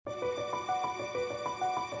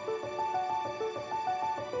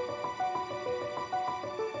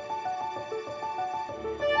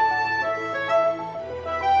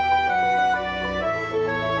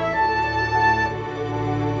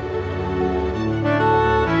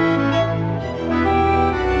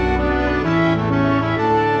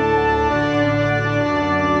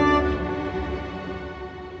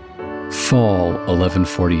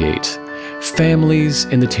1148. Families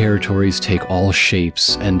in the territories take all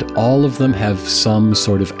shapes, and all of them have some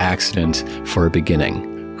sort of accident for a beginning.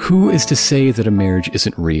 Who is to say that a marriage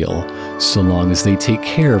isn't real, so long as they take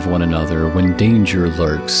care of one another when danger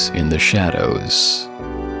lurks in the shadows?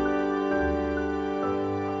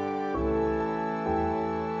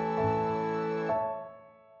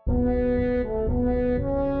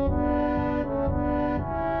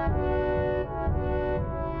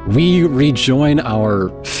 We rejoin our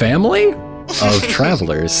family of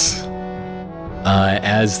travelers.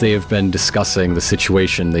 As they have been discussing the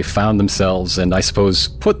situation they found themselves, and I suppose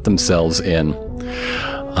put themselves in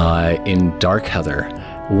Dark Heather,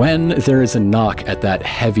 when there is a knock at that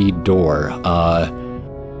heavy door.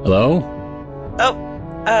 Hello?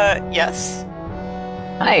 Yes.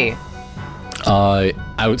 Hi.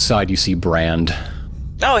 Outside you see Brand.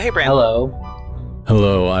 Oh, hey, Brand. Hello.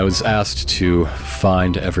 Hello, I was asked to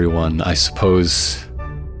find everyone. I suppose...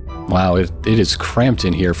 Wow, it is cramped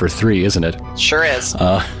in here for three, isn't it? Sure is.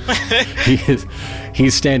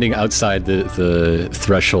 He's standing outside the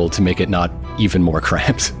threshold to make it not even more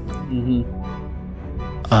cramped. Mm-hmm.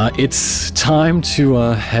 It's time to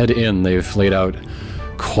head in. They've laid out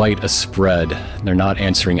quite a spread. They're not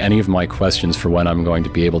answering any of my questions for when I'm going to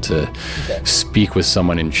be able to speak with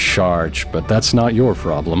someone in charge, but that's not your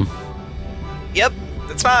problem. Yep,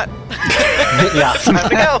 it's not. Yeah. Time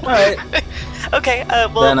to go. All right. Okay,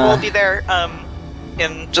 we'll be there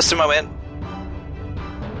in just a moment.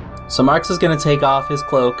 So Marx is going to take off his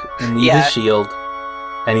cloak and leave his shield,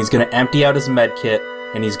 and he's going to empty out his med kit,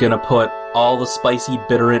 and he's going to put all the spicy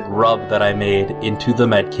bitterant rub that I made into the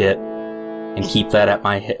med kit and keep that at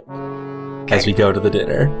my hip as we go to the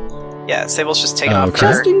dinner. Yeah, Sable's just taking off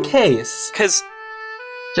Just in case. Because...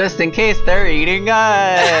 Just in case they're eating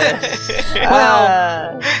us!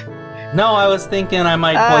 Well... No, I was thinking I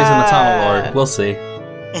might poison the Tunnel Lord. We'll see.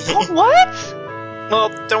 What? Well,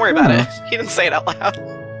 don't worry about it. He didn't say it out loud.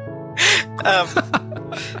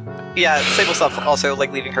 Yeah, Sable's also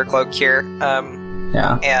leaving her cloak here.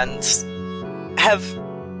 Yeah. And have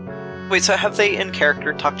they in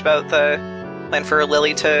character talked about the plan for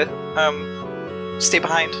Lily to stay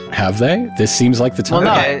behind? Have they? This seems like the time.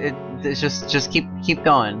 Well, no, it's just keep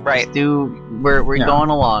going. Right. We're going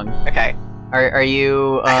along. Okay. Are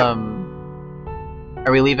you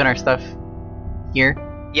are we leaving our stuff here?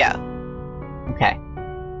 Yeah. Okay.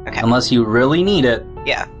 Unless you really need it.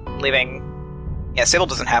 Yeah. Leaving. Yeah, Sable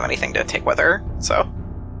doesn't have anything to take with her, so.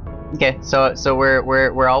 Okay, so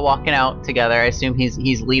we're all walking out together. I assume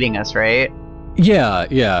he's leading us, right? Yeah.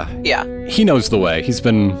 Yeah. He knows the way. He's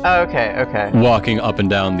been okay. walking up and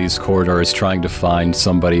down these corridors trying to find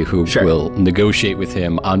somebody who will negotiate with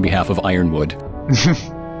him on behalf of Ironwood.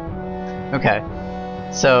 Okay.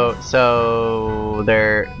 So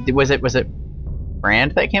there was it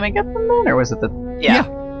Brand that came and get them then, or was it the Yeah.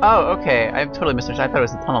 Oh, okay. I totally misunderstood. I thought it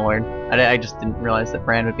was the Tunnel Lord. I just didn't realize that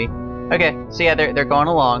Brand would be. Okay, so yeah, they're going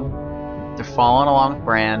along. They're following along with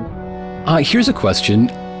Brand. Here's a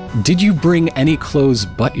question. Did you bring any clothes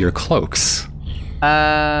but your cloaks?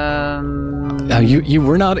 You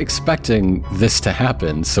were not expecting this to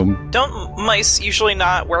happen, so... Don't mice usually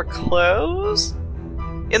not wear clothes?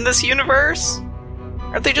 In this universe?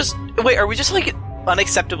 Aren't they just... Wait, are we just, like,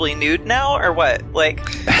 unacceptably nude now, or what? Like...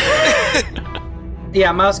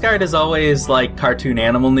 Yeah, Mouse Guard is always, like, cartoon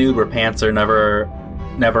animal nude, where pants are never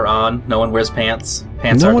on. No one wears pants.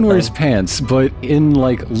 No one wears pants, but in,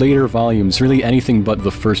 like, later volumes, really anything but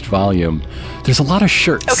the first volume, there's a lot of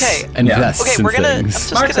shirts and vests okay, and I'm things.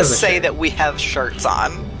 just gonna say that we have shirts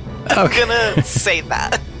on. I'm gonna say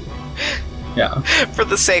that. Yeah. For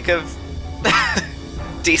the sake of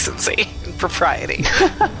decency and propriety.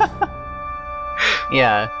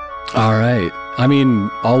 Yeah. All right. I mean,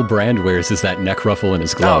 all Brand wears is that neck ruffle and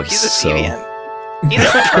his gloves. Oh, he's a deviant. He's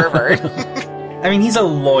a pervert. I mean, he's a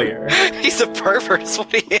lawyer. He's a pervert is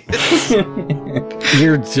what he is.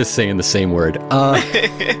 You're just saying the same word.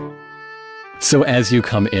 So as you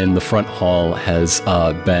come in, the front hall has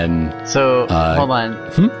been... So, hold on.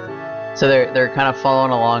 So they're kind of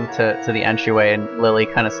following along to the entryway, and Lily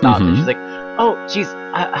kind of stopped, and she's like, "Oh, jeez,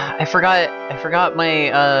 I forgot my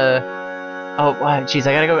oh, jeez,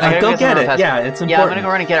 I gotta go. Go get it. Yeah, it's important. Yeah, I'm gonna go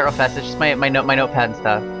run and get it real fast. It's just my notepad and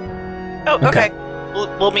stuff. Oh, okay.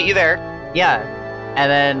 We'll meet you there. Yeah,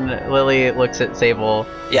 and then Lily looks at Sable.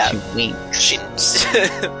 Yeah. She winks.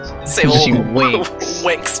 Sable She winks.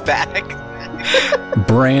 Winks back.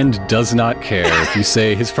 Brand does not care. If you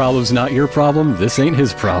say his problem's not your problem, this ain't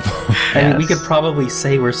his problem. I mean, we could probably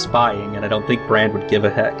say we're spying, and I don't think Brand would give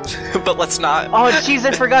a heck. But let's not. Oh, jeez,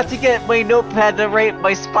 I forgot to get my notepad to write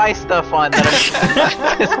my spy stuff on.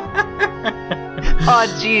 Oh,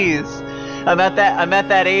 jeez. I'm at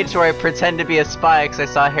that age where I pretend to be a spy because I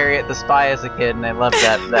saw Harriet the Spy as a kid, and I loved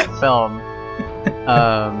that film.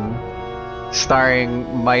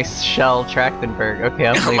 Starring Michelle Trachtenberg. Okay,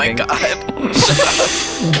 I'm leaving. Oh my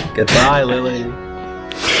god. Goodbye, Lily.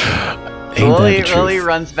 Lily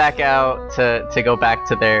runs back out to go back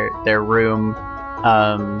to their room,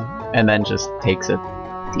 and then just takes a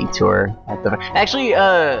detour at the. Actually,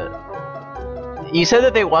 you said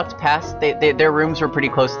that they walked past. Their rooms were pretty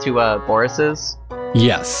close to Boris's.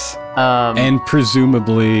 Yes. And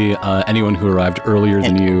presumably anyone who arrived earlier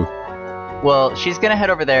than you. Well, she's gonna head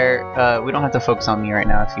over there. We don't have to focus on me right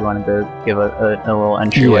now. If you wanted to give a little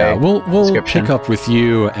entryway. Yeah, we'll pick up with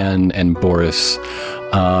you and Boris.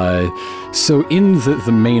 So in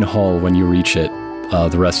the main hall, when you reach it,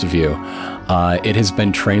 the rest of you, it has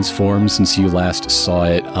been transformed since you last saw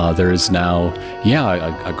it. There is now,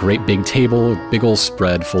 a great big table, a big old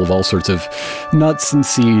spread full of all sorts of nuts and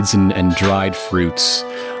seeds and dried fruits,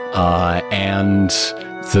 and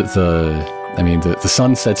the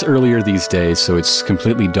sun sets earlier these days, so it's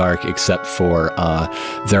completely dark except for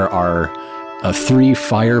there are 3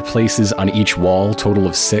 fireplaces on each wall, total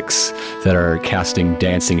of 6, that are casting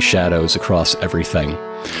dancing shadows across everything.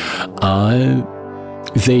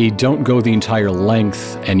 They don't go the entire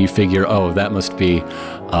length, and you figure, that must be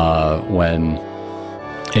when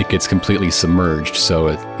it gets completely submerged,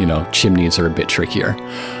 so chimneys are a bit trickier.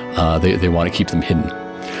 They want to keep them hidden.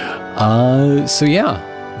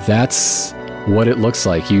 That's what it looks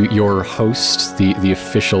like. Your host, the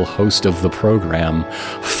official host of the program,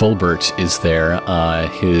 Fulbert, is there.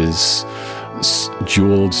 His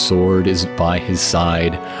jeweled sword is by his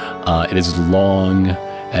side. It is long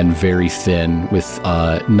and very thin, with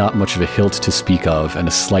not much of a hilt to speak of, and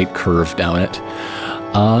a slight curve down it.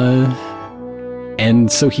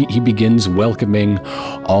 And so he begins welcoming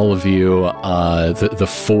all of you. The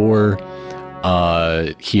 4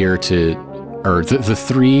 here to... or the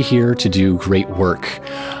 3 here to do great work.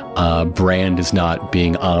 Brand is not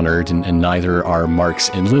being honored, and neither are Marks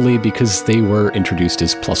and Lily, because they were introduced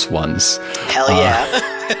as +1s. Hell yeah.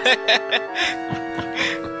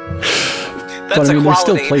 But there's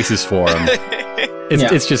still places for them.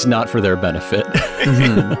 It's just not for their benefit.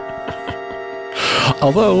 Mm-hmm.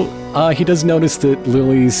 Although, he does notice that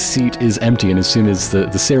Lily's seat is empty, and as soon as the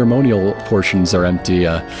ceremonial portions are empty,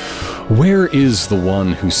 where is the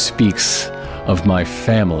one who speaks of my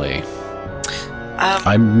family?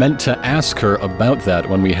 I meant to ask her about that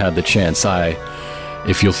when we had the chance.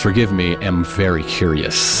 If you'll forgive me, am very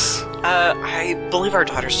curious. I believe our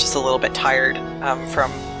daughter's just a little bit tired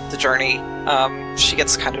from the journey. She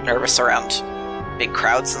gets kind of nervous around big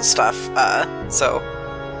crowds and stuff. So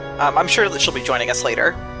I'm sure that she'll be joining us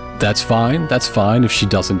later. That's fine. If she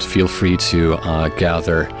doesn't, feel free to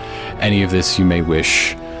gather any of this you may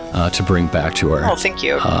wish to bring back to her. Oh, thank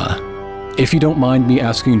you. If you don't mind me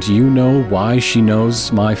asking, do you know why she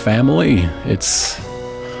knows my family? It's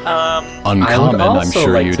uncommon, I'm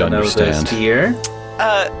sure like you'd to understand. Know this, dear.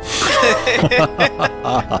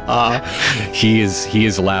 He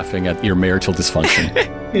is laughing at your marital dysfunction.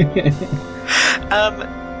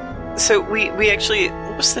 So we actually,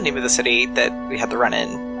 what was the name of the city that we had the run-in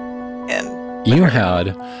in? You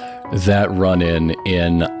had that run-in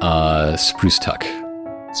in Spruce Tuck.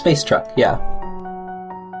 Space Truck, yeah.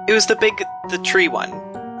 It was the tree one.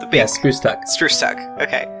 The big Spruce Tuck. Spruce Tuck.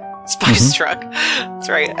 Okay, Spice Truck. That's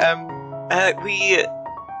right.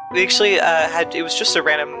 We actually had, it was just a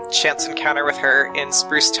random chance encounter with her in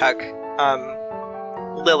Spruce Tuck.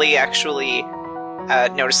 Lily actually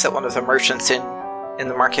noticed that one of the merchants in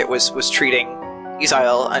the market was treating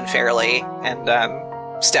Uzile unfairly, and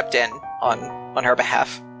stepped in on her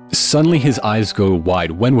behalf. Suddenly his eyes go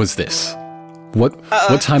wide. When was this? What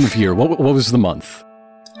time of year? What was the month?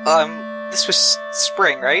 This was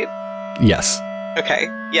spring, right? Yes. Okay,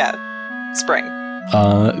 yeah, spring.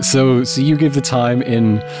 So you give the time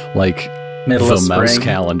in, like, middle the of mouse spring.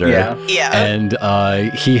 calendar. Yeah. And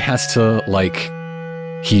he has to, like,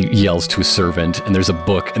 he yells to a servant, and there's a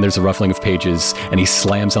book, and there's a ruffling of pages, and he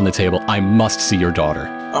slams on the table, "I must see your daughter."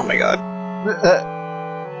 Oh my god.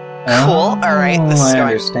 Cool, alright, this is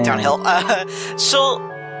going downhill.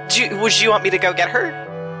 Would you want me to go get her?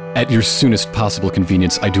 At your soonest possible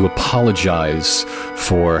convenience. I do apologize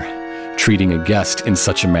for treating a guest in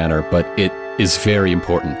such a manner, but it is very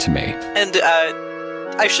important to me. And do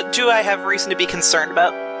I have reason to be concerned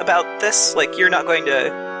about this? Like, you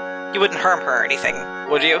wouldn't harm her or anything,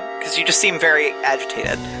 would you? Because you just seem very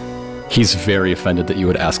agitated. He's very offended that you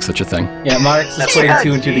would ask such a thing. Yeah, Marks is putting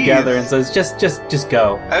 2 and 2 together and says, just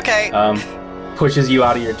go. Okay. Pushes you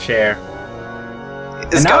out of your chair.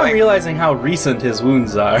 And now I'm realizing how recent his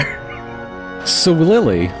wounds are. So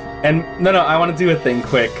Lily... And no, I want to do a thing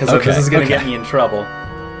quick, because this is going to get me in trouble.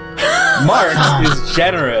 Marx is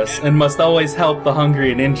generous and must always help the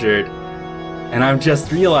hungry and injured. And I'm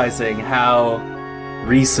just realizing how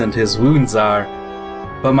recent his wounds are.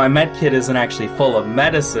 But my medkit isn't actually full of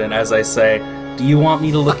medicine, as I say. Do you want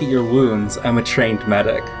me to look at your wounds? I'm a trained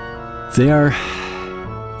medic. They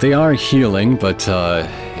are healing, but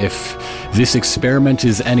if this experiment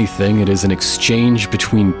is anything, it is an exchange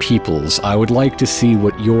between peoples. I would like to see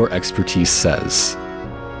what your expertise says.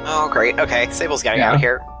 Oh, great. Okay, Sable's getting out of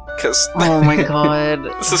here. Cause oh my god.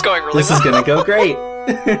 This is going really This is gonna go great.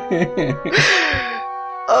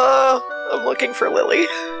 I'm looking for Lily.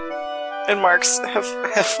 And Marks, have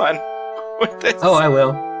fun with this. Oh, I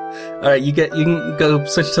will. Alright, you can go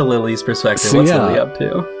switch to Lily's perspective. So, What's Lily up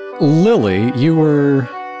to? Lily,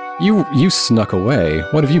 you snuck away.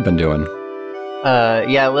 What have you been doing?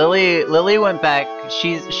 Lily went back.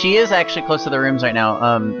 She is actually close to the rooms right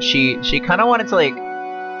now. She kind of wanted to like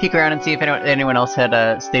peek around and see if anyone else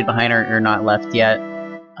had stayed behind or not left yet.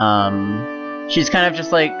 She's kind of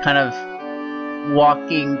just like kind of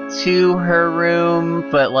walking to her room,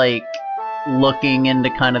 but like looking into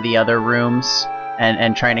kind of the other rooms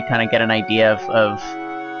and trying to kind of get an idea of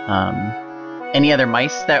any other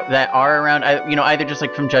mice that are around. Either just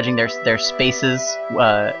like from judging their spaces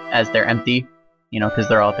as they're empty, because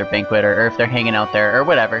they're all at their banquet, or if they're hanging out there or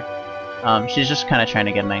whatever. She's just kind of trying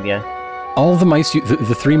to get an idea. All the mice,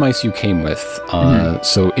 the 3 mice you came with,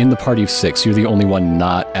 so in the party of 6, you're the only one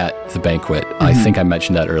not at the banquet. I think I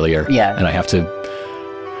mentioned that earlier. Yeah. And I have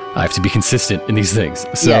to be consistent in these things.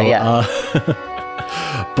 So, yeah.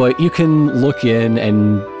 But you can look in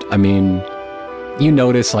and, I mean, you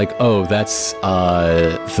notice like, oh, that's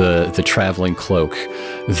the traveling cloak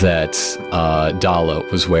that Dalo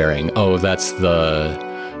was wearing. Oh, that's the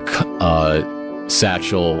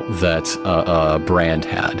satchel that Brand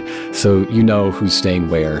had. So you know who's staying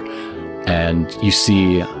where, and you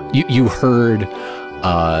see you heard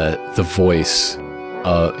the voice.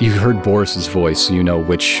 You heard Boris's voice, so you know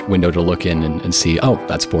which window to look in and see. Oh,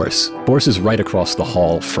 that's Boris. Boris is right across the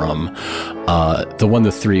hall from the one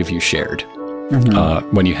the 3 of you shared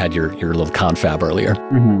when you had your little confab earlier.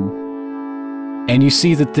 And you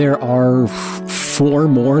see that there are 4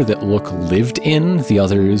 more that look lived in. The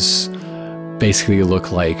others basically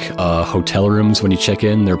look like hotel rooms when you check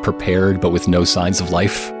in. They're prepared, but with no signs of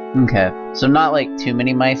life. Okay, so not like too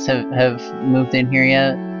many mice have moved in here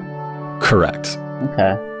yet? Correct.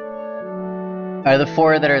 Okay. Are the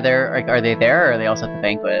 4 that are there, like, are they there, or are they also at the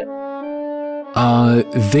banquet?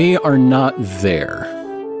 They are not there.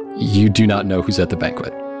 You do not know who's at the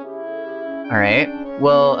banquet. Alright.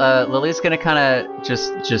 Well, Lily's gonna kind of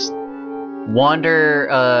just wander,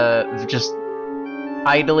 just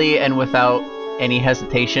idly and without any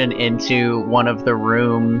hesitation into one of the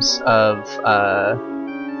rooms of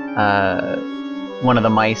one of the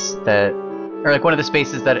mice that, or like one of the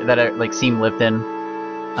spaces that are, like seem lived in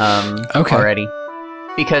already,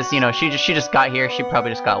 because she just got here. She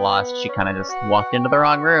probably just got lost. She kind of just walked into the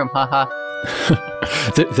wrong room. Haha.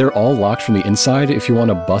 They're all locked from the inside. If you want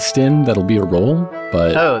to bust in, that'll be a roll.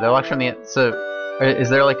 But they're locked from the. So, is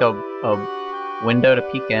there like a window to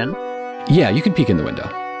peek in? Yeah, you can peek in the window.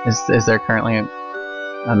 Is there currently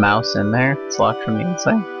a mouse in there? It's locked from the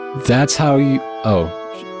inside? That's how you... Oh.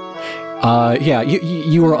 Yeah,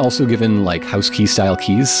 you were also given, like, house key style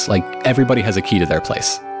keys. Like, everybody has a key to their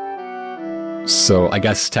place. So, I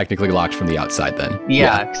guess technically locked from the outside then.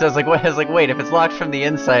 Yeah, because I was like, wait, if it's locked from the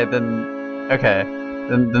inside, then... Okay.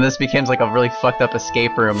 Then this becomes, like, a really fucked up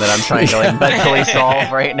escape room that I'm trying to, like, mentally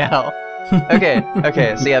solve right now. Okay,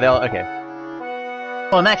 so yeah, they all... Okay.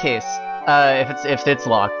 Well, in that case... if it's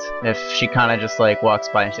locked, if she kind of just like walks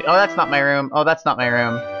by and she's like, oh, that's not my room, oh, that's not my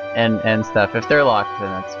room, and stuff. If they're locked,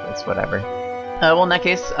 then it's whatever. Well, in that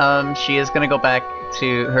case, she is gonna go back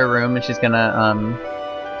to her room and she's gonna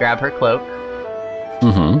grab her cloak,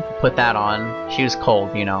 put that on. She was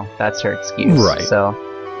cold, that's her excuse. Right. So,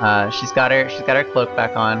 she's got her cloak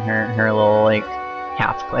back on, her little like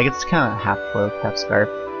half, like it's kind of half cloak, half scarf.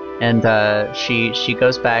 And she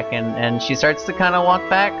goes back and she starts to kind of walk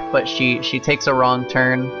back, but she takes a wrong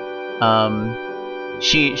turn.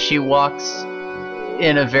 She walks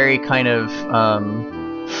in a very kind of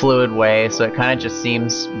fluid way, so it kind of just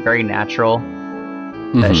seems very natural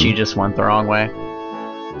that she just went the wrong way.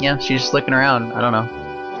 Yeah, she's just looking around. I don't know.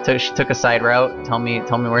 She took a side route. Tell me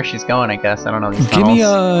where she's going. I guess I don't know these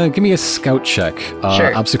tunnels. Give me a scout check.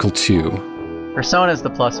 Sure. Obstacle 2. Persona's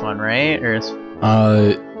the +1, right? Or is...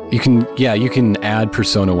 You can add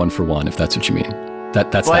Persona 1 for 1 if that's what you mean.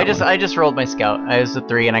 That's well, that I just rolled my scout. I was a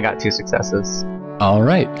 3 and I got 2 successes. All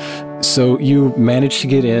right. So you managed to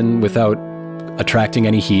get in without attracting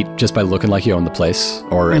any heat just by looking like you own the place,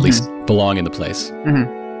 or at least belong in the place.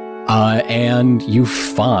 And you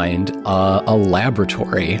find a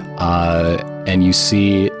laboratory, and you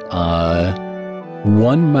see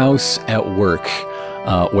one mouse at work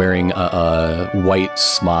wearing a white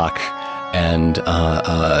smock and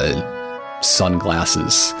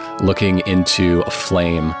sunglasses, looking into a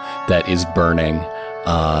flame that is burning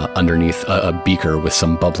underneath a beaker with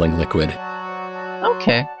some bubbling liquid.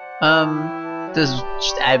 Okay.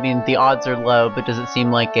 The odds are low, but does it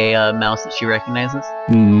seem like a mouse that she recognizes?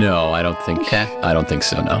 No, I don't think. Okay. I don't think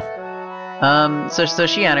so. No. So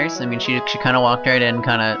she enters. I mean, she kind of walked right in,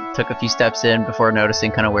 kind of took a few steps in before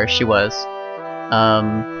noticing kind of where she was.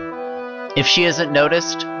 If she isn't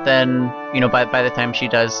noticed, then by the time she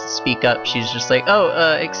does speak up, she's just like,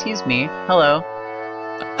 "Oh, excuse me, hello."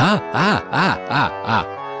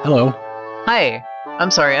 Hello. Hi.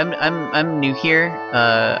 I'm sorry. I'm new here.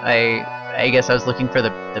 I guess I was looking for the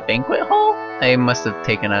banquet hall. I must have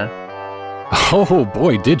taken a. Oh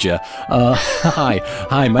boy, did ya? Hi.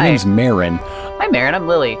 My name's Marin. Hi, Marin. I'm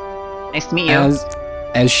Lily. Nice to meet you.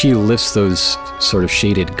 As she lifts those sort of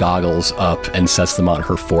shaded goggles up and sets them on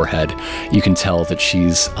her forehead, you can tell that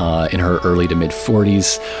she's in her early to mid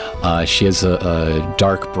 40s. She has a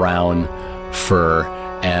dark brown fur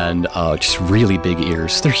and just really big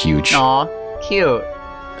ears. They're huge. Aw, cute.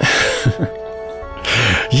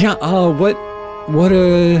 Yeah. What?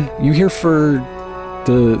 You here for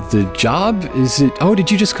the job? Is it? Oh,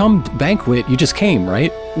 did you just come banquet? You just came,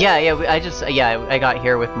 right? Yeah. I got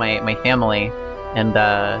here with my family. And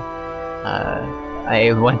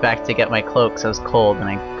I went back to get my cloak, so I was cold and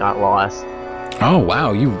I got lost. Oh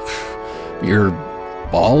wow, you're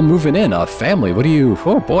all moving in, a family. What do you?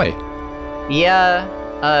 Oh boy. Yeah.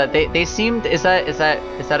 They seemed. Is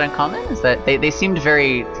that uncommon? Is that they seemed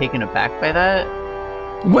very taken aback by that?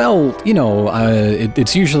 Well,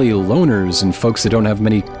 it's usually loners and folks that don't have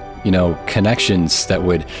many, connections that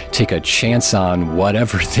would take a chance on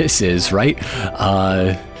whatever this is, right?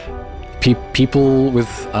 People with,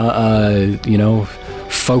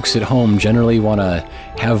 folks at home generally want to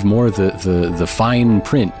have more the fine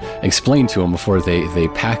print explained to them before they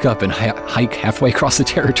pack up and hike halfway across the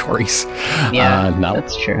territories. Yeah,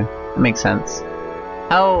 that's true. That makes sense.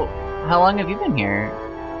 How long have you been here?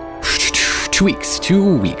 2 weeks.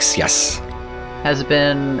 2 weeks. Yes. Has it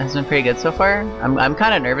been pretty good so far? I'm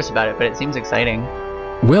kind of nervous about it, but it seems exciting.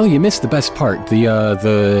 Well, you missed the best part. The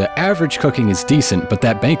average cooking is decent, but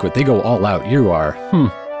that banquet, they go all out. You are.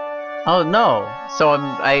 Oh no. So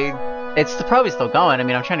it's probably still going. I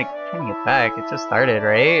mean, I'm trying to get back. It just started,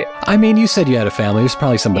 right? I mean, you said you had a family. There's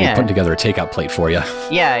probably somebody putting together a takeout plate for you.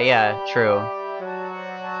 Yeah, true.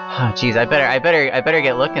 Oh, jeez, I better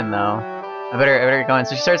get looking though. I better get going.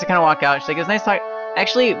 So she starts to kind of walk out. She's like, "It's nice talk."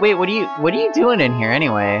 Actually, wait, what are you doing in here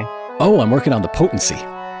anyway? Oh, I'm working on the potency.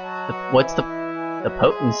 What's the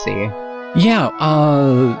potency? Yeah,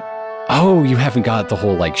 oh, you haven't got the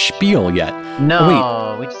whole, spiel yet.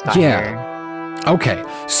 No, wait, we just got here. Okay,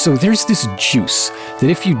 so there's this juice that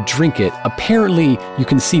if you drink it, apparently you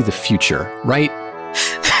can see the future, right?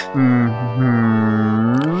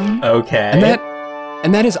 Mm-hmm. Okay.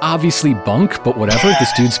 And that is obviously bunk, but whatever.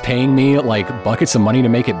 This dude's paying me, buckets of money to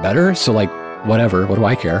make it better, so, whatever. What do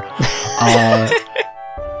I care?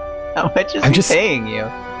 How much is he paying you?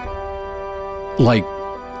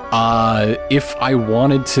 If I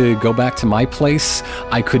wanted to go back to my place,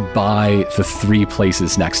 I could buy the 3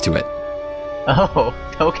 places next to it. Oh,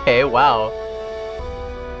 okay, wow.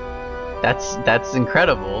 That's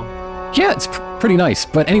incredible. Yeah, it's pretty nice.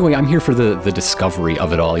 But anyway, I'm here for the discovery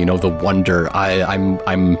of it all, the wonder.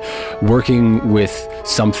 I'm working with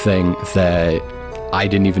something that I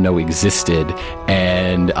didn't even know existed,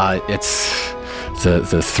 and it's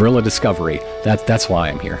the thrill of discovery. That's why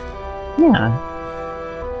I'm here. Yeah.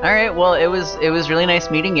 All right. Well, it was really nice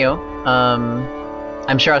meeting you.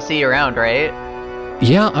 I'm sure I'll see you around, right?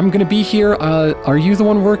 Yeah, I'm gonna be here. Are you the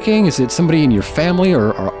one working? Is it somebody in your family,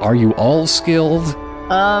 or are you all skilled?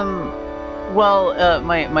 Well,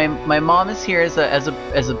 my mom is here as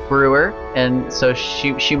a brewer, and so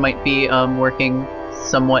she might be working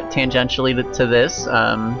somewhat tangentially to this,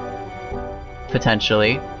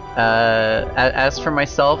 potentially. As for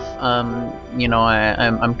myself, I'm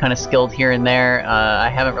kind of skilled here and there. I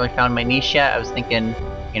haven't really found my niche yet. I was thinking,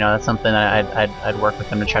 that's something I'd work with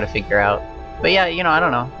them to try to figure out. But yeah, I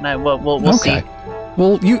don't know. We'll see.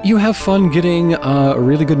 Well, you have fun getting a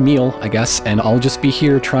really good meal, I guess, and I'll just be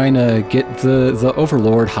here trying to get the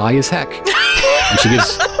Overlord high as heck. And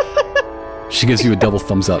She gives you a double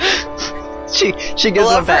thumbs up. She gives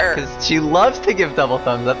one back because she loves to give double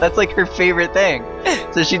thumbs up. That's like her favorite thing.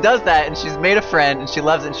 So she does that, and she's made a friend, and she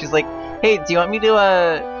loves it. And she's like, "Hey, do you want me to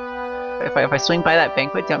if I swing by that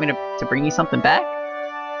banquet, do you want me to bring you something back?"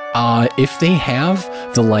 If they have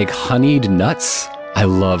the like honeyed nuts, I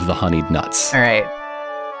love the honeyed nuts. All right.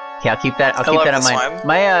 Okay, I'll keep that. I'll keep that in mind.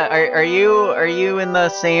 Maya, are you in the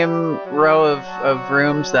same row of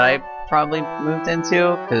rooms that I probably moved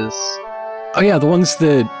into? Because oh yeah, the ones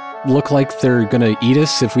that look like they're gonna eat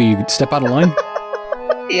us if we step out of line.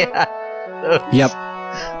 Yeah. Yep.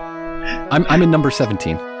 I'm in number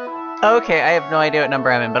 17. Okay, I have no idea what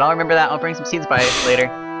number I'm in, but I'll remember that. I'll bring some seeds by later.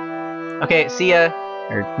 Okay, see ya.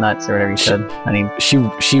 Or nuts, or whatever you said. I mean,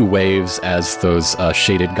 she waves as those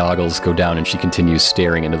shaded goggles go down, and she continues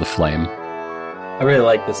staring into the flame. I really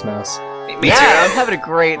like this mouse. Me too. I'm having a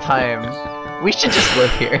great time. We should just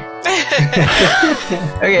live here.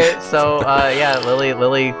 Okay, so yeah,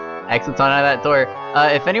 Lily exits on out of that door.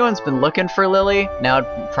 If anyone's been looking for Lily, now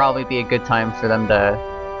would probably be a good time for them to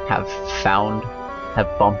have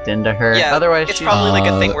bumped into her. Yeah, otherwise it's probably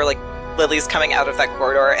like a thing where like Lily's coming out of that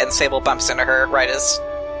corridor and Sable bumps into her right as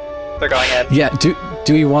they're going in. Yeah, do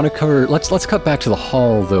we want to cover... Let's cut back to the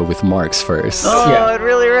hall, though, with Marks first. Oh, yeah. I'd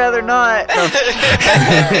really rather not.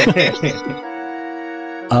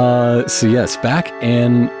 So yes, back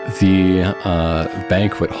in the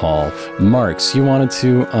banquet hall, Marks, you wanted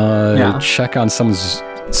to check on some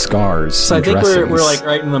scars. So I think we're like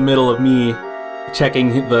right in the middle of me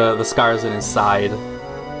checking the scars in his side,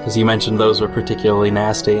 because you mentioned those were particularly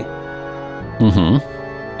nasty. Mm-hmm.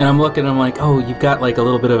 And I'm looking, I'm like, oh, you've got like a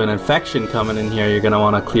little bit of an infection coming in here. You're going to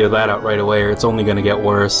want to clear that out right away, or it's only going to get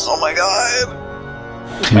worse. Oh my god!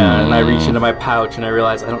 And I reach into my pouch and I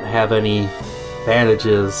realize I don't have any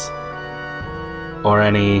bandages or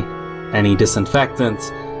any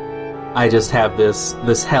disinfectants. I just have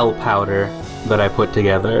this hell powder that I put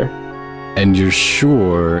together. And you're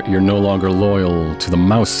sure you're no longer loyal to the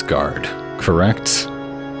Mouse Guard, correct?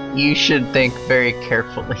 You should think very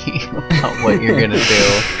carefully about what you're gonna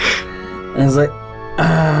do. And I was like,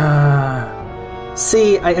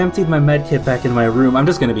 see, I emptied my medkit back in my room. I'm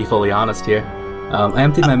just gonna be fully honest here. I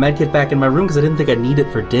emptied my medkit back in my room because I didn't think I'd need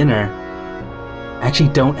it for dinner. I actually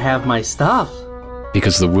don't have my stuff.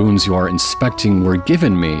 Because the wounds you are inspecting were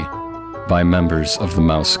given me by members of the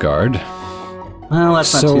Mouse Guard. Well,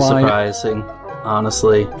 that's not too surprising,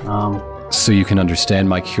 honestly. So you can understand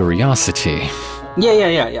my curiosity.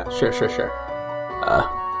 Yeah. Sure.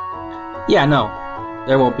 Yeah, no.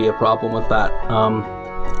 There won't be a problem with that.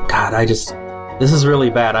 God, this is really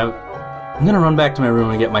bad. I'm gonna run back to my room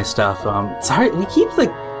and get my stuff. Sorry, we keep,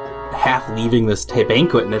 like, half leaving this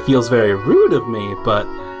banquet, and it feels very rude of me, but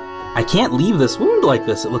I can't leave this wound like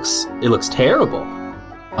this. It looks terrible.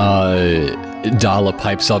 Dala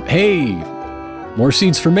pipes up, hey, more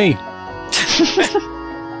seeds for me.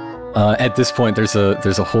 At this point, there's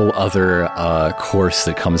a whole other course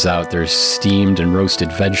that comes out. There's steamed and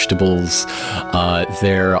roasted vegetables.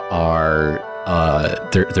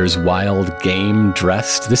 There's wild game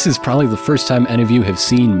dressed. This is probably the first time any of you have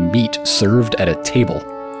seen meat served at a table.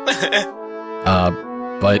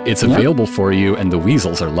 But it's available for you, and the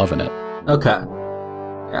weasels are loving it. Okay.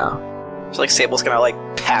 Yeah. It's like Sable's gonna like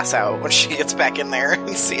pass out when she gets back in there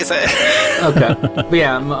and sees it. Okay. But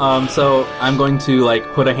yeah, so I'm going to like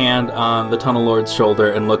put a hand on the Tunnel Lord's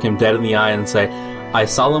shoulder and look him dead in the eye and say, I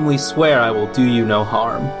solemnly swear I will do you no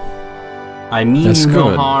harm. I mean That's no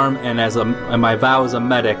good. harm, and and my vow as a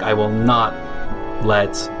medic, I will not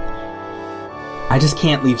I just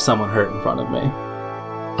can't leave someone hurt in front of me.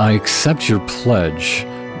 I accept your pledge,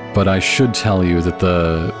 but I should tell you that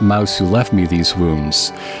the mouse who left me these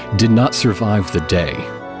wounds did not survive the day.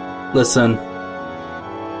 Listen,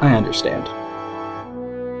 I understand.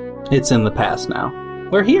 It's in the past now.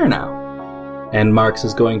 We're here now. And Marks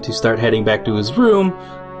is going to start heading back to his room,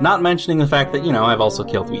 not mentioning the fact that, I've also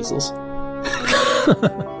killed weasels.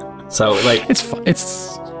 So, like... It's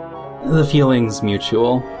The feeling's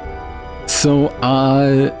mutual. So,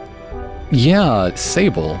 yeah,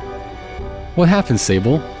 Sable. What happened,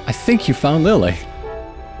 Sable? I think you found Lily.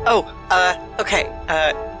 Oh, okay.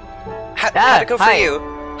 How'd it go for hi. you?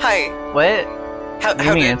 Hi. What? How do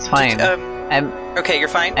you mean? It's fine. Okay, you're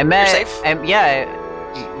fine? I met. You're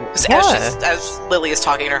safe? As Lily is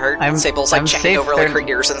talking to her, Sable's like checking over like her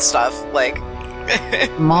ears and stuff. Like,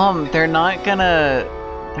 Mom, they're not gonna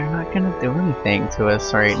do anything to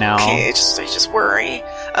us right now. Okay, I just worry.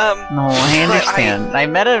 No, I understand. I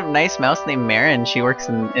met a nice mouse named Marin. She works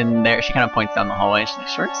in there. She kind of points down the hallway. She's like,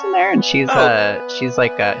 she works in there, and she's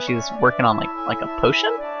working on like a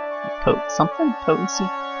potion, potency.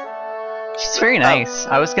 She's very nice.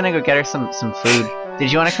 I was gonna go get her some food.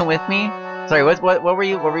 Did you want to come with me? Sorry, what were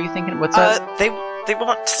you thinking? What's up? They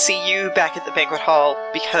want to see you back at the banquet hall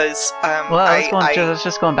because well, I was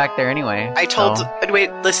just going back there anyway. I told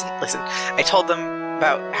wait, listen. I told them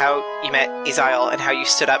about how you met Izael and how you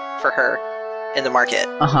stood up for her in the market.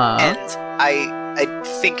 Uh-huh. And I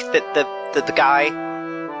think that the guy,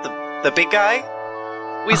 the big guy,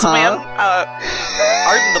 Weasel Man,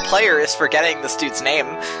 Arden the player is forgetting this dude's name.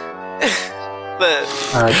 The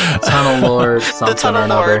Tunnel Lord, something the Tunnel or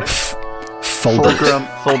another. Lord. Fulbert.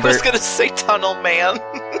 I was gonna say Tunnel Man.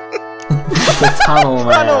 The Tunnel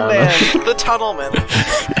Man. Tunnel Man. The Tunnel Man.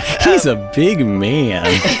 He's a big man.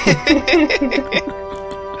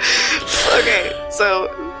 Okay, so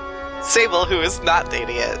Sable, who is not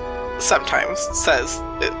dating it, sometimes says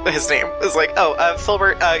his name is like,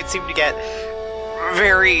 Fulbert seemed to get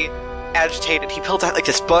very agitated. He pulled out like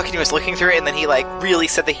this book and he was looking through it, and then he like really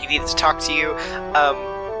said that he needed to talk to you.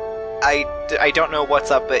 I don't know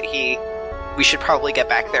what's up, but we should probably get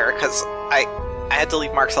back there because I had to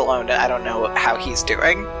leave Marks alone and I don't know how he's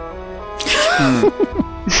doing.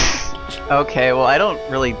 Okay, well I don't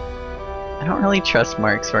really trust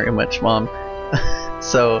Marks very much, Mom.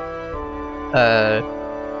 So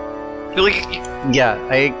yeah,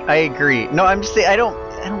 I agree. No, I'm just saying I don't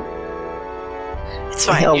It's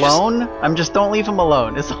fine. Alone? Don't leave him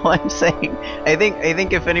alone. Is all I'm saying. I think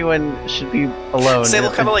if anyone should be alone, Sable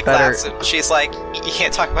kind of like laughs, and she's like, "You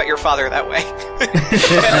can't talk about your father that way."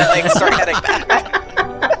 And like start heading back.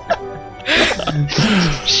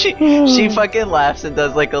 She fucking laughs and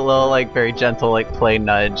does like a little like very gentle like play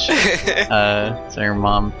nudge to her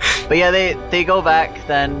mom. But yeah, they go back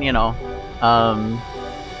then,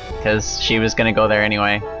 because she was gonna go there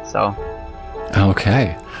anyway. So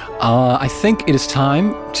Okay. I think it is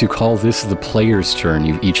time to call this the player's turn.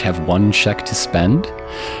 You each have one check to spend.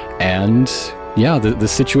 And yeah, the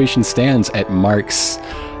situation stands at Mark's.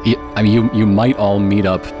 I mean, you might all meet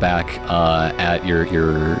up back at your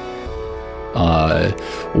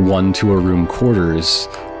 1-to-a-room quarters.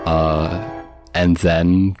 And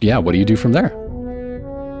then, yeah, what do you do from there?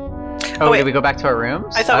 Oh, wait, did we go back to our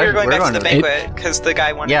rooms? I thought we were going back to the banquet because the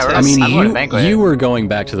guy wanted to. I mean, you were going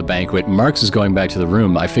back to the banquet. Marks is going back to the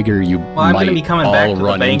room. I figure you I'm might going to be coming all back to the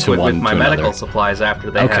run into banquet one with my to medical another. supplies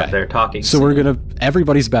after they have their talking. So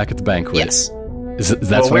everybody's back at the banquet. Yes.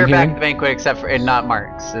 That's what we're I'm back hearing? at the banquet except for and not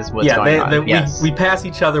Marks is what's going on. Yes. we pass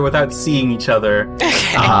each other without seeing each other.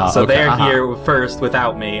 So they're here first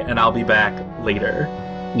without me, and I'll be back later.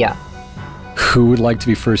 Yeah. Who would like to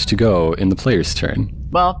be first to go in the player's turn?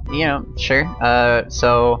 Well, sure.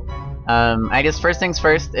 So I guess first things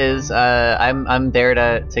first is I'm there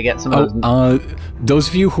to get some of those. Those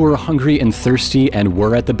of you who are hungry and thirsty and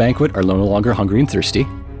were at the banquet are no longer hungry and thirsty.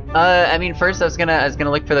 I mean, first I was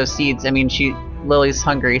gonna look for those seeds. I mean, Lily's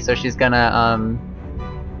hungry, so she's gonna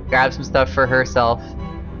grab some stuff for herself,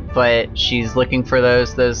 but she's looking for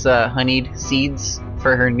those honeyed seeds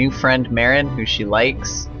for her new friend Marin, who she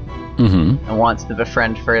likes and wants to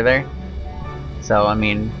befriend further. So I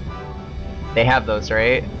mean, they have those,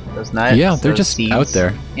 right? Those nuts. Yeah, they're just seeds. out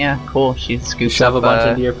there. Yeah, cool. She scoops Shove up a bunch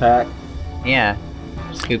into your pack. Yeah.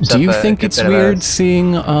 Do you think it's weird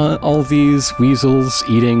seeing all these weasels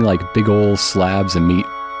eating like big old slabs of meat?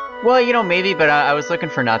 Well, maybe, but I was looking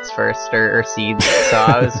for nuts first or seeds, so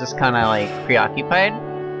I was just kind of like preoccupied.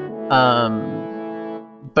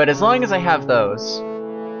 But as long as I have those,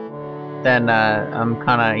 then I'm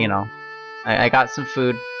kind of, I got some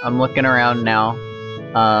food. I'm looking around now,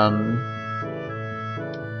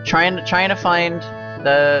 trying to find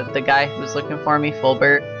the guy who was looking for me,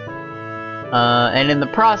 Fulbert. And in the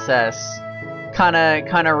process, kind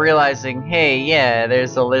of realizing, hey, yeah,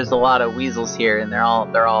 there's a lot of weasels here, and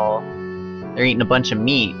they're eating a bunch of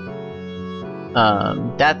meat.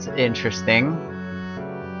 That's interesting.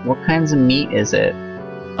 What kinds of meat is it?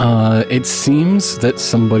 It seems that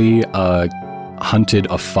somebody hunted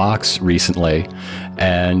a fox recently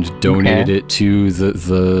and donated it to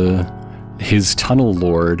his tunnel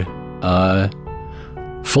lord,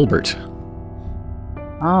 Fulbert.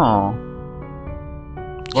 Oh.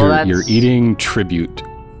 Well, you're eating tribute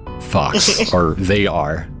fox, or they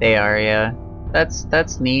are. They are, yeah.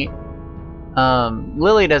 That's neat.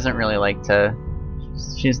 Lily doesn't really like to.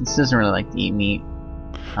 She doesn't really like to eat meat.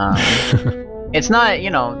 It's not,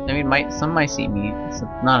 I mean, some mice eat meat. It's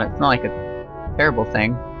not like a terrible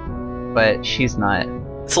thing, but she's not.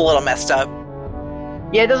 It's a little messed up.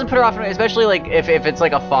 Yeah, it doesn't put her off, especially like if it's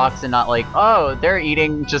like a fox and not like, oh, they're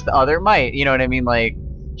eating just other mice. You know what I mean? Like.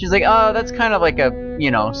 She's like, oh, that's kind of like a,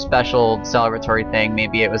 special celebratory thing.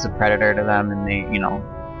 Maybe it was a predator to them and they,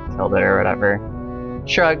 killed it or whatever.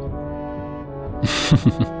 Shrug.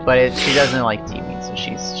 But she doesn't like TV, so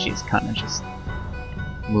she's kind of just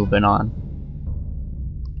moving on.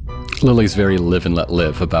 Lily's very live and let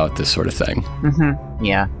live about this sort of thing. Mm-hmm.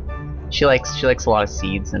 Yeah, she likes a lot of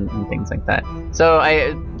seeds and things like that. So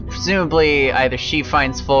I presumably either she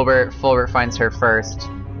finds Fulbert finds her first.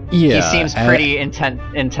 Yeah, he seems pretty intent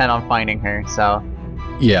on finding her. So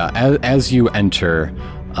yeah, as you enter,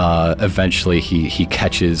 eventually he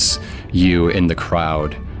catches you in the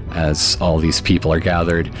crowd as all these people are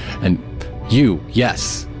gathered, and you,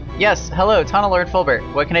 yes, hello, Tunnel Lord Fulbert.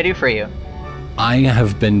 What can I do for you? I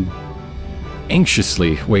have been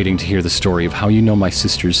anxiously waiting to hear the story of how you know my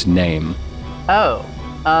sister's name. Oh,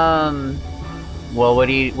 well, what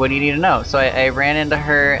do you need to know? So I ran into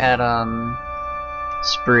her at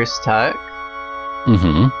Spruce Tuck.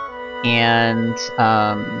 Mm-hmm. And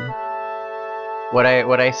what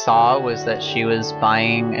I saw was that she was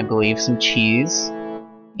buying, I believe, some cheese,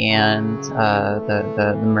 and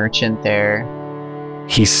the merchant there.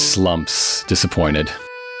 He slumps, disappointed.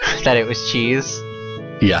 That it was cheese.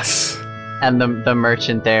 Yes. And the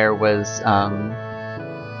merchant there was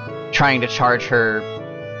trying to charge her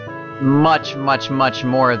much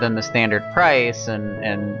more than the standard price,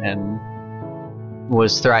 and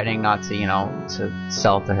was threatening not to, to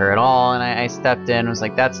sell to her at all. And I stepped in and was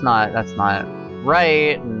like, that's not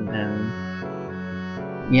right, and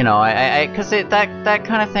because that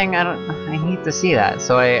kind of thing, I hate to see that.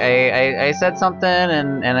 So I said something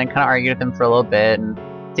and I kind of argued with him for a little bit, and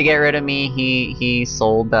to get rid of me, he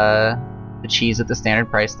sold the cheese at the standard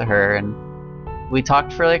price to her, and we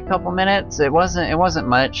talked for like a couple minutes. It wasn't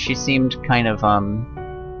much. She seemed kind of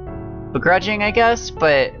begrudging, I guess,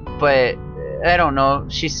 but I don't know.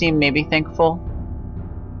 She seemed maybe thankful.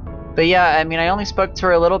 But yeah, I mean, I only spoke to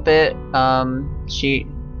her a little bit. She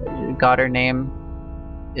got her name.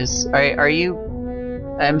 Are you?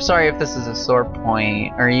 I'm sorry if this is a sore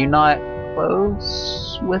point. Are you not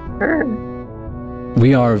close with her?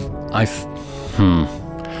 We are. I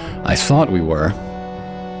thought we were.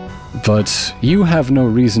 But you have no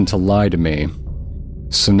reason to lie to me.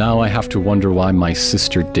 So now I have to wonder why my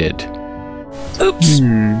sister did. Oops.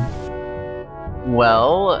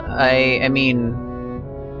 Well, I mean,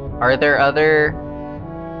 are there other...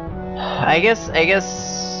 I guess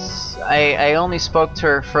I only spoke to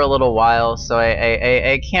her for a little while, so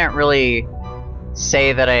I can't really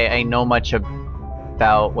say that I know much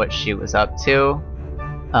about what she was up to.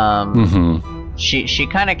 She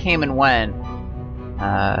kind of came and went,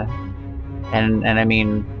 and I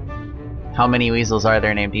mean, how many weasels are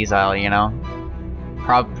there named Ezile,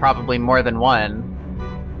 Probably more than one.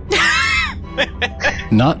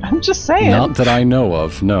 I'm just saying. Not that I know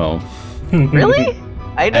of, no. Really?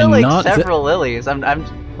 I know And like several Lilies. I'm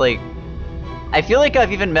like, I feel like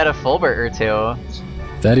I've even met a Fulbert or two.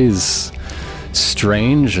 That is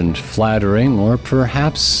strange and flattering, or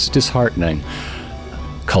perhaps disheartening.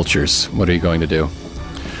 Cultures, what are you going to do?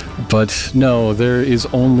 But no, there is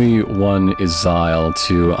only one Ezile.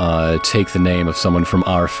 To take the name of someone from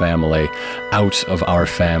our family out of our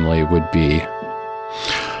family would be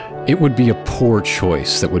a poor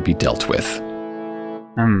choice that would be dealt with.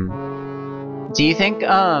 Do you think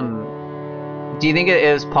it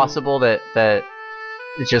is possible that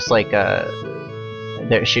it's just like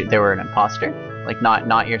they were an imposter, like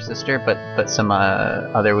not your sister, but some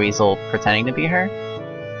other weasel pretending to be her?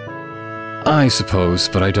 I suppose,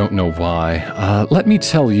 but I don't know why. Let me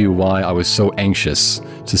tell you why I was so anxious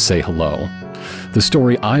to say hello. The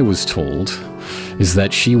story I was told is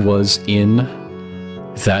that she was in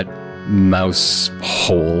that mouse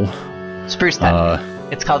hole. Spruce Tuck.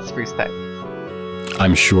 It's called Spruce Tuck.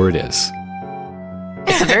 I'm sure it is.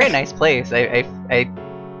 It's a very nice place.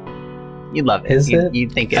 You'd love it. Is it?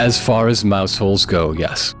 You'd think it. As far as mouse holes go,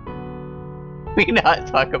 yes. We not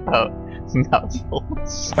talk about mouse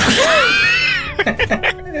holes.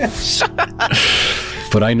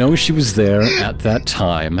 But I know she was there at that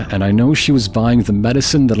time, and I know she was buying the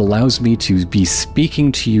medicine that allows me to be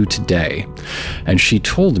speaking to you today. And she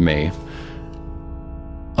told me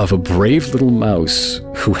of a brave little mouse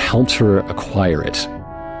who helped her acquire it.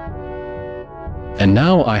 And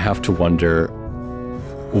now I have to wonder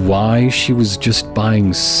why she was just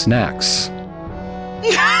buying snacks.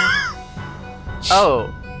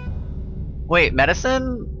 Oh. Wait,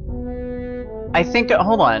 medicine? I think,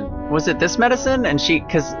 hold on. Was it this medicine? And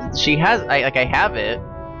because she has, I have it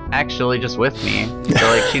actually just with me. So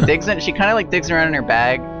like she kind of like digs around in her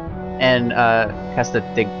bag and has to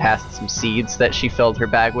dig past some seeds that she filled her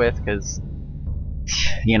bag with, because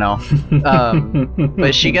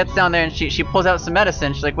but she gets down there and she pulls out some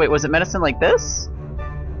medicine. She's like, wait, was it medicine like this?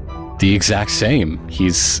 The exact same.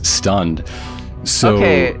 He's stunned. So,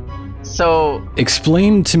 okay, so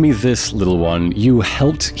explain to me this, little one. You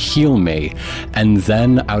helped heal me, and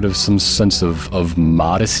then out of some sense of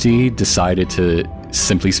modesty, decided to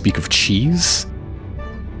simply speak of cheese?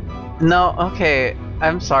 no, okay,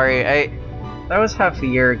 I'm sorry. That was half a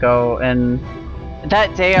year ago, and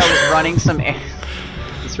that day I was running some.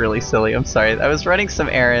 It's really silly. I'm sorry. I was running some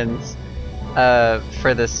errands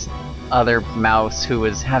for this other mouse who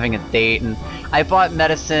was having a date, and I bought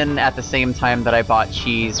medicine at the same time that I bought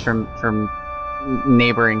cheese from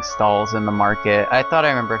neighboring stalls in the market. I thought I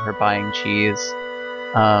remembered her buying cheese,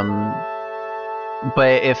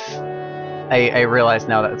 but if I realize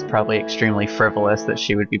now that it's probably extremely frivolous that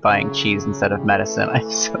she would be buying cheese instead of medicine.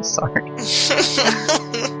 I'm so sorry.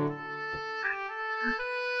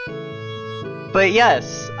 But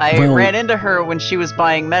yes, I ran into her when she was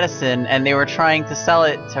buying medicine, and they were trying to sell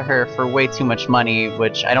it to her for way too much money,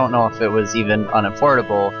 which I don't know if it was even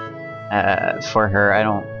unaffordable for her. I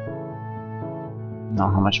don't know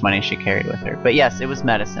how much money she carried with her. But yes, it was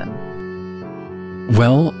medicine.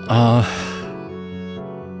 Well,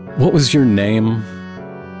 what was your name?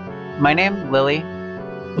 My name? Lily.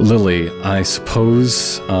 Lily, I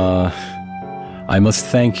suppose I must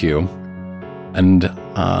thank you. And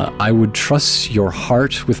I would trust your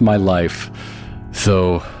heart with my life,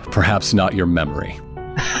 though perhaps not your memory.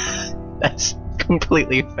 That's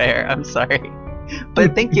completely fair. I'm sorry.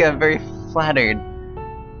 But thank you, I'm very flattered.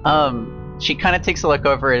 She kind of takes a look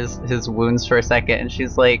over his wounds for a second, and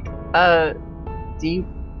she's like, do you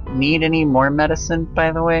need any more medicine,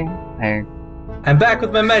 by the way? I'm back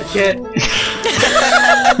with my med kit!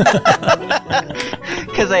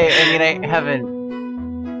 Because I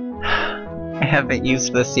haven't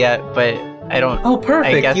used this yet, but I don't... Oh,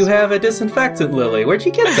 perfect! I guess... You have a disinfectant, Lily. Where'd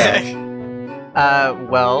you get that?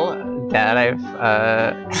 Well, Dad, I've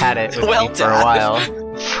had it with me for a while.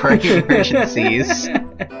 For emergencies.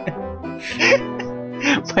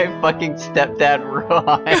 My fucking stepdad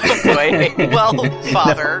away. Well,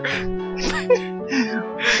 father.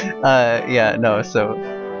 Yeah, no, so...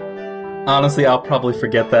 Honestly, I'll probably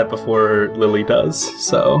forget that before Lily does,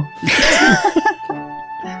 so...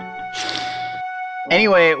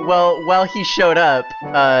 Anyway, well, while he showed up,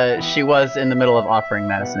 she was in the middle of offering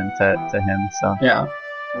medicine to him, so... Yeah.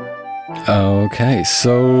 Okay,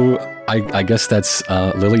 so I guess that's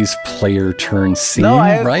Lily's player turn scene,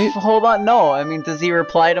 right? Hold on, no. I mean, does he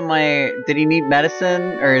reply to my... Did he need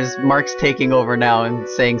medicine? Or is Mark's taking over now and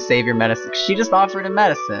saying, save your medicine? She just offered him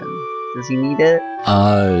medicine. Does he need it?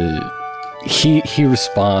 He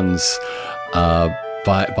responds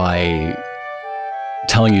by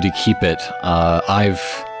telling you to keep it.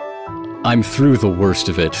 I'm through the worst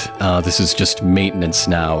of it. This is just maintenance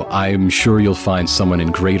now. I'm sure you'll find someone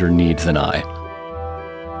in greater need than I.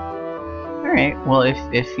 Alright, well,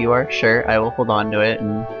 if you are sure, I will hold on to it,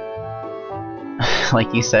 and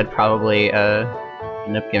like you said, probably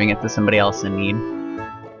end up giving it to somebody else in need.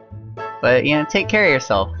 But, yeah, take care of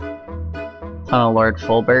yourself, Tunnel Lord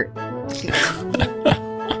Fulbert.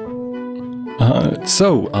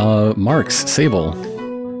 Marks, Sable.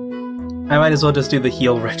 I might as well just do the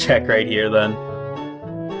heal check right here, then.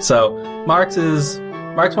 So, Marks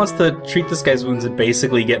wants to treat this guy's wounds and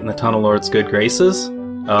basically get in the Tunnel Lord's good graces.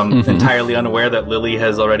 Entirely unaware that Lily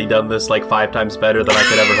has already done this like 5 times better than I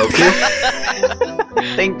could ever hope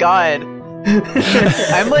to. Thank God.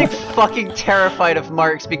 I'm like fucking terrified of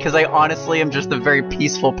Marks because I honestly am just a very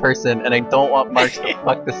peaceful person and I don't want Marks to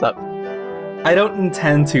fuck this up. I don't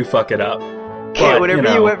intend to fuck it up. Okay,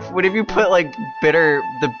 whenever you put like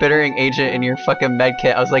the bittering agent in your fucking med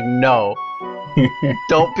kit, I was like, no.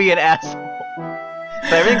 Don't be an asshole.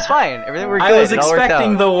 But everything's fine. We're good. I was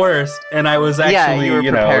expecting the worst, and I was actually, you were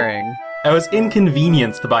preparing. I was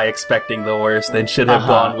inconvenienced by expecting the worst and should have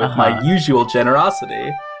gone with my usual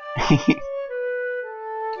generosity.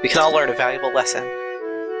 We can all learn a valuable lesson.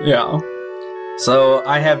 Yeah. So,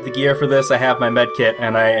 I have the gear for this, I have my med kit,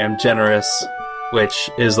 and I am generous, which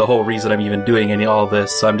is the whole reason I'm even doing all of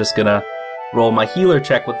this, so I'm just gonna roll my healer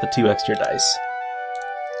check with the 2 extra dice.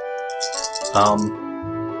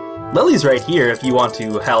 Lily's right here if you want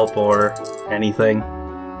to help or anything.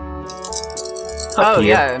 Oh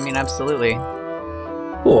yeah, I mean absolutely.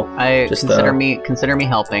 Cool. Consider me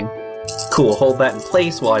helping. Cool, hold that in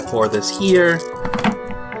place while I pour this here.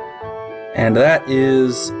 And that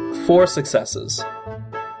is 4 successes.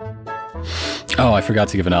 Oh, I forgot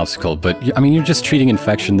to give an obstacle, but I mean, you're just treating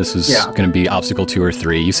infection. This was going to be obstacle 2 or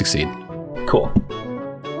 3. You succeed. Cool.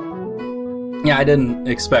 Yeah, I didn't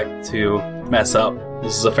expect to mess up.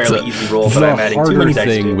 This is a fairly easy roll, but I'm adding 2 more dice. The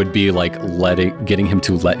harder thing would be like getting him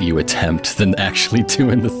to let you attempt than actually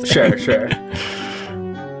doing the thing. Sure.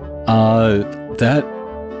 That,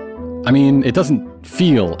 I mean, it doesn't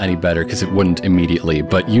feel any better because it wouldn't immediately,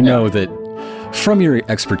 but you know that from your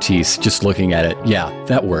expertise, just looking at it, yeah,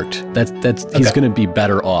 that worked. He's going to be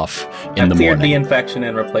better off in the morning. Cleared the infection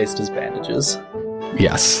and replaced his bandages.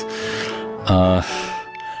 Yes.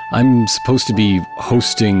 I'm supposed to be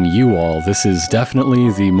hosting you all. This is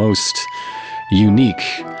definitely the most unique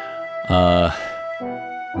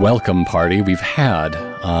welcome party we've had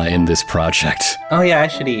in this project. Oh yeah, I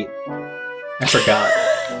should eat. I forgot.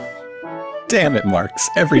 Damn it, Marks.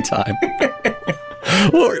 Every time.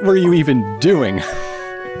 What were you even doing?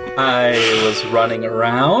 I was running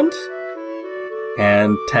around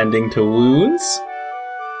and tending to wounds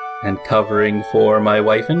and covering for my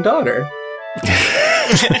wife and daughter.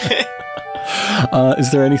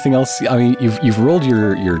 Is there anything else? I mean, you've rolled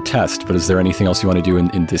your test, but is there anything else you want to do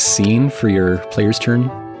in this scene for your player's turn?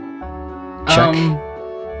 Check.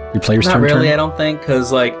 Your player's turn? Not really, turn? I don't think,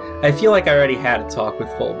 because I feel like I already had a talk with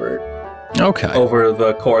Fulbert. Okay. Over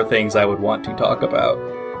the core things I would want to talk about.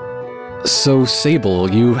 So,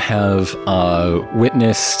 Sable, you have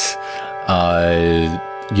witnessed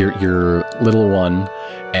your little one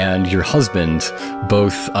and your husband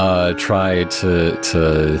both try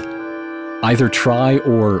to either try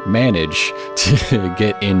or manage to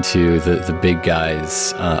get into the big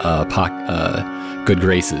guy's good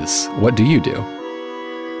graces. What do you do?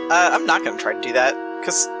 I'm not going to try to do that,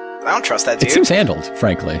 because I don't trust that dude. It seems handled,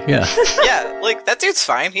 frankly, yeah. Yeah, like, that dude's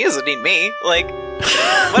fine. He doesn't need me. Like,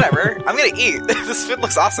 whatever. I'm gonna eat. This food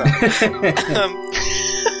looks awesome.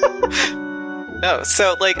 No,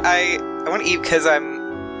 so, like, I want to eat because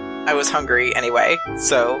I was hungry anyway,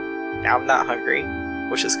 so now I'm not hungry,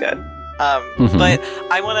 which is good. But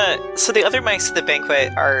I want to... So the other mice at the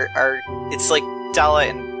banquet are it's like Dala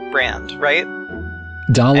and Brand, right?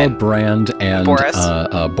 Dala, Brand, and Boris?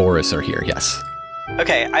 Boris are here, yes.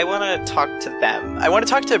 Okay, I want to talk to them. I want to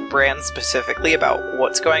talk to Brand specifically about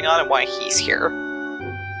what's going on and why he's here.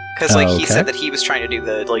 Because, like, he said that he was trying to do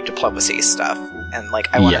the, like, diplomacy stuff. And, like,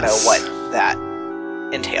 I want to know what that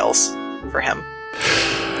entails for him.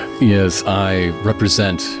 Yes, I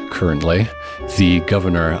represent, currently, the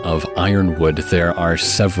governor of Ironwood. There are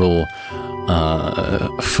several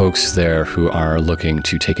folks there who are looking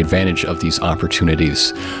to take advantage of these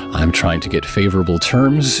opportunities. I'm trying to get favorable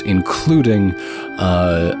terms, including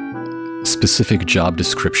specific job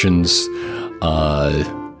descriptions,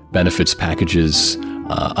 benefits packages.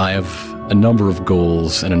 I have a number of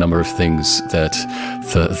goals and a number of things that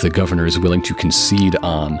the governor is willing to concede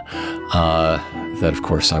on, that of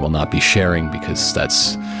course I will not be sharing because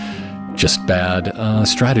that's just bad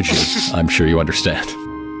strategy. I'm sure you understand.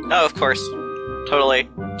 Oh, of course. Totally.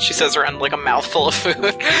 She says around like a mouthful of food.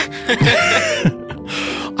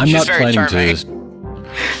 I'm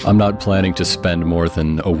not planning to spend more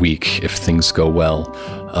than a week if things go well.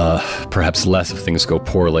 Perhaps less if things go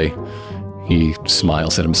poorly. He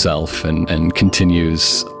smiles at himself and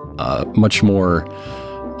continues much more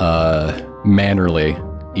mannerly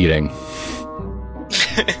eating.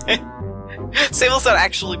 Sable's not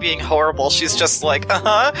actually being horrible. She's just like,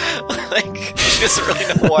 like, she doesn't really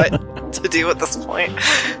know what to do at this point.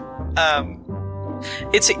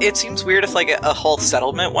 It seems weird if, like, a whole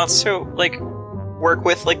settlement wants to, like, work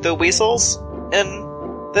with, like, the weasels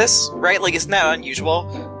in this, right? Like, isn't that unusual?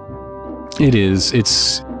 It is.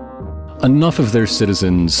 It's... Enough of their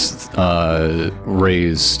citizens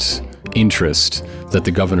raised interest that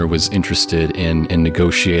the governor was interested in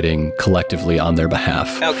negotiating collectively on their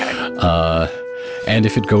behalf. Okay. And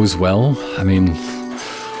if it goes well, I mean,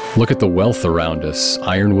 look at the wealth around us.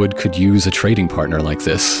 Ironwood could use a trading partner like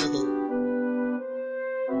this.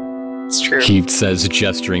 It's true. He says,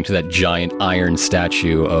 gesturing to that giant iron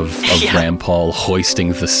statue of Rampal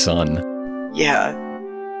hoisting the sun. Yeah.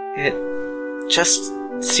 It just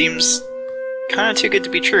seems kind of too good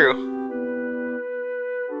to be true.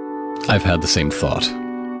 I've had the same thought.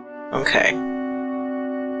 Okay.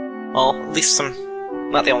 Well, at least I'm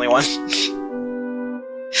not the only one.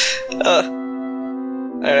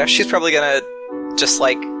 I don't know, she's probably gonna just,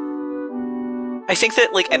 like... I think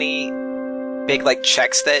that, like, any big, like,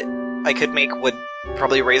 checks that I could make would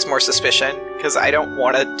probably raise more suspicion, because I don't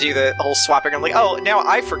want to do the whole swapping. I'm like, oh, now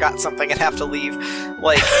I forgot something and have to leave,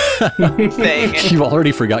 like, thing. And, you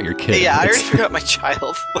already forgot your kid. Yeah, I already forgot my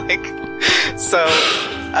child. Like, so,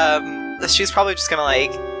 she's probably just gonna,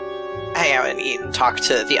 like, hang out and eat and talk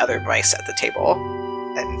to the other mice at the table.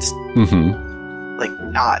 And, like,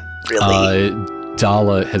 not really...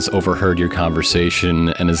 Dala has overheard your conversation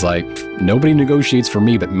and is like, nobody negotiates for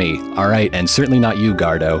me but me. All right, and certainly not you,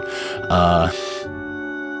 Gardo.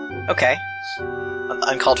 Okay.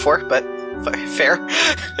 Uncalled for, but Fair.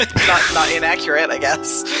 not inaccurate, I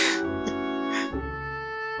guess.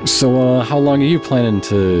 So, how long are you planning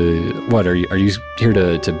to... What, are you here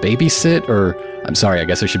to babysit? Or, I'm sorry, I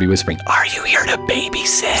guess I should be whispering, are you here to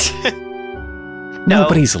babysit? No.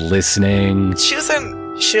 Nobody's listening. She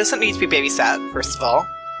doesn't need to be babysat, first of all.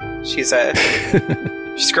 She's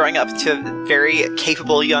growing up into a very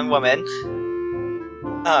capable young woman.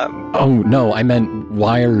 Oh, no, I meant,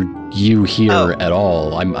 why are you here at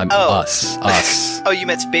all? I'm us. Oh, you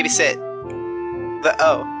meant to babysit.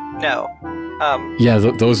 No. Yeah,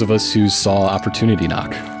 those of us who saw Opportunity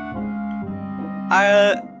Knock.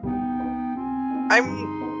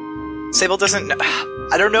 Sable doesn't know.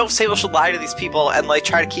 I don't know if Sable should lie to these people and, like,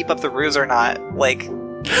 try to keep up the ruse or not. Like...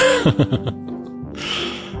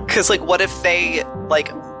 Because, like, what if they,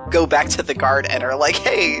 like, go back to the guard and are like,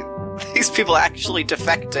 hey, these people actually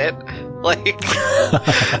defected? Like,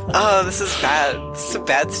 oh, this is bad. This is a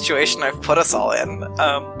bad situation I've put us all in.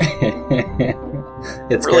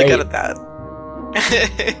 It's really great. good at that.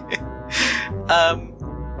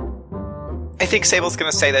 I think Sable's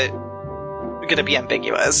gonna say that we're gonna be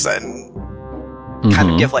ambiguous and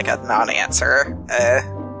kind of give, like, a non-answer.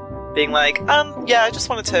 Being like, yeah, I just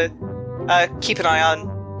wanted to keep an eye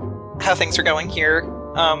on how things are going here.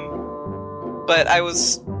 But I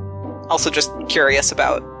was also just curious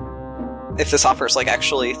about if this offer's, like,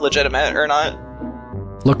 actually legitimate or not.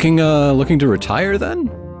 Looking to retire then?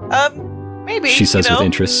 Maybe. She says with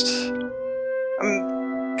interest.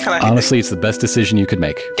 I'm kind of honestly, it's the best decision you could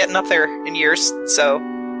make. Getting up there in years, so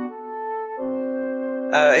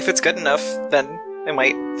if it's good enough, then I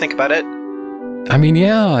might think about it. I mean,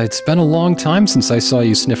 yeah, it's been a long time since I saw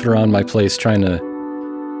you sniffing around my place trying to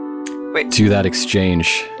do that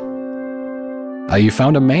exchange. You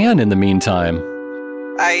found a man in the meantime.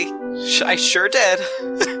 I sure did.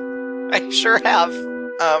 I sure have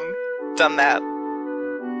done that.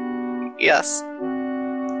 Yes.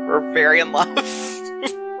 We're very in love.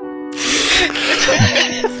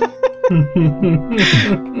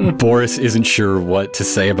 Boris isn't sure what to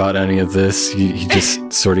say about any of this. You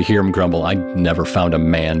just sort of hear him grumble, I never found a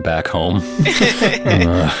man back home.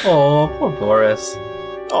 Oh, poor Boris.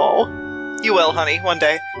 Oh, you will, honey, one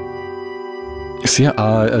day. So yeah,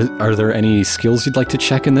 are there any skills you'd like to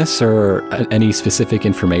check in this, or any specific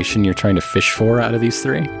information you're trying to fish for out of these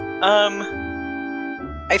three?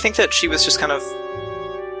 I think that she was just kind of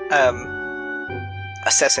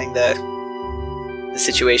assessing the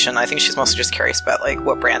situation. I think she's mostly just curious about, like,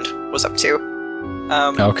 what Brand was up to.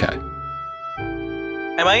 Okay.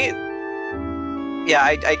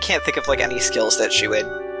 I can't think of, like, any skills that she would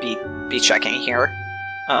be checking here.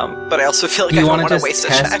 But I also feel like I don't want to waste a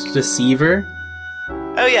check. Deceiver?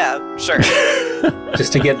 Oh yeah, sure.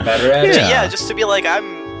 Just to get better at it? Yeah, just to be like,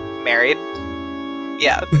 I'm married.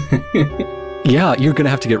 Yeah. Yeah, you're gonna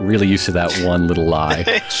have to get really used to that one little lie.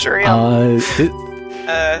 Sure am.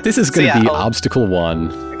 This is gonna be obstacle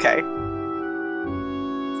 1. Okay.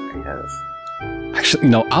 Actually,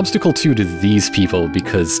 no, obstacle 2 to these people,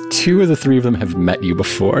 because 2 of the 3 of them have met you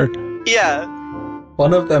before. Yeah.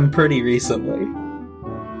 One of them pretty recently.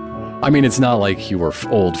 I mean, it's not like you were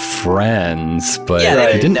old friends, but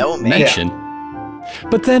they you didn't know me. mention. Yeah.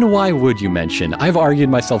 But then why would you mention? I've argued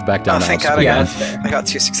myself back down. Thank God I got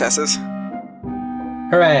 2 successes.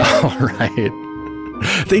 Hooray! All right.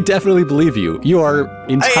 They definitely believe you. You are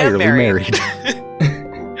entirely married.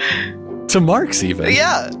 To Marks, even.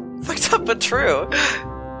 Yeah. Fucked up, but true.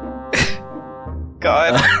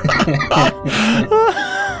 God.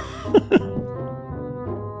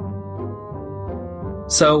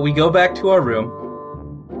 So we go back to our room,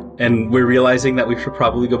 and we're realizing that we should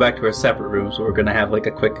probably go back to our separate rooms. So we're going to have, like,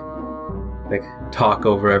 a quick, like, talk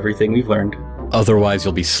over everything we've learned. Otherwise,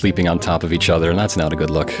 you'll be sleeping on top of each other, and that's not a good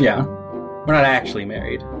look. Yeah. We're not actually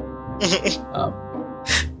married.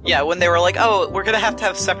 Yeah, when they were like, oh, we're going to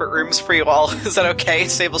have separate rooms for you all. Is that okay?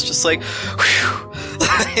 Sable's just like, whew.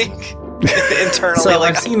 Like, internally. So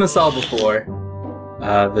like, I've seen this all before.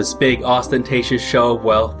 This big ostentatious show of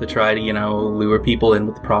wealth to try to, lure people in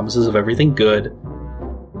with the promises of everything good.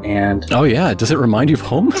 And... Oh yeah, does it remind you of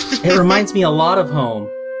home? It reminds me a lot of home.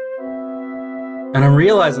 And I'm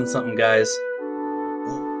realizing something, guys.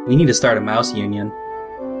 We need to start a mouse union.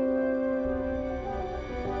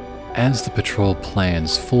 As the patrol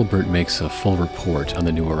plans, Fulbert makes a full report on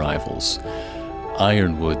the new arrivals.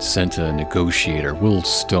 Ironwood sent a negotiator. We'll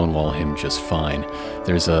stonewall him just fine.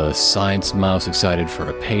 There's a science mouse excited for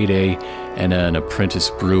a payday, and an apprentice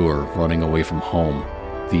brewer running away from home.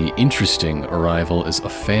 The interesting arrival is a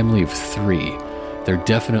family of 3. They're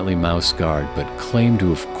definitely Mouse Guard, but claim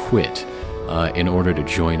to have quit in order to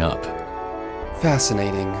join up.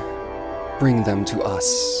 Fascinating. bring them to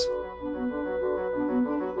us.